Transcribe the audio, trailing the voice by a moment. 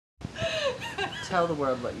Tell the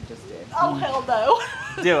world what you just did. Oh, hell no.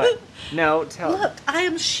 Do it. No, tell. Look, I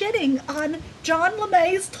am shitting on John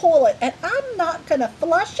LeMay's toilet, and I'm not going to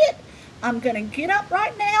flush it. I'm going to get up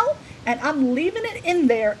right now, and I'm leaving it in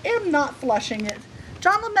there. I'm not flushing it.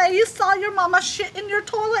 John LeMay, you saw your mama shit in your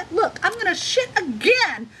toilet? Look, I'm going to shit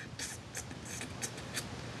again.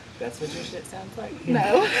 That's what your shit sounds like?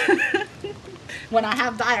 No. When I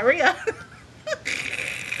have diarrhea.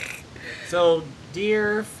 So,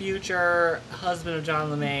 dear future husband of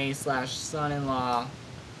John LeMay / son-in-law,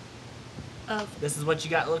 this is what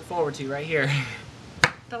you got to look forward to right here.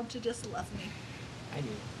 Don't you just love me? I do.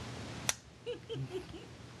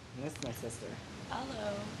 This is my sister.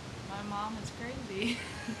 Hello. My mom is crazy.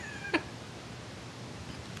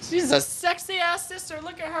 She's a sexy ass sister.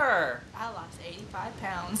 Look at her. I lost 85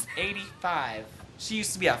 pounds. 85. She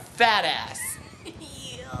used to be a fat ass.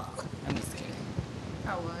 Yeah. I'm just kidding.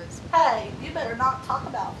 I was. Hey, you better not talk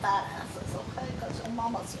about fat asses, okay? Because your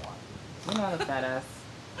mama's one. You're not a fat ass.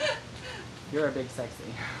 You're a big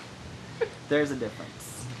sexy. There's a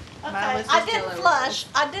difference. Okay, Mine was I just didn't yellow flush.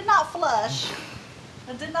 I did not flush.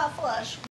 I did not flush.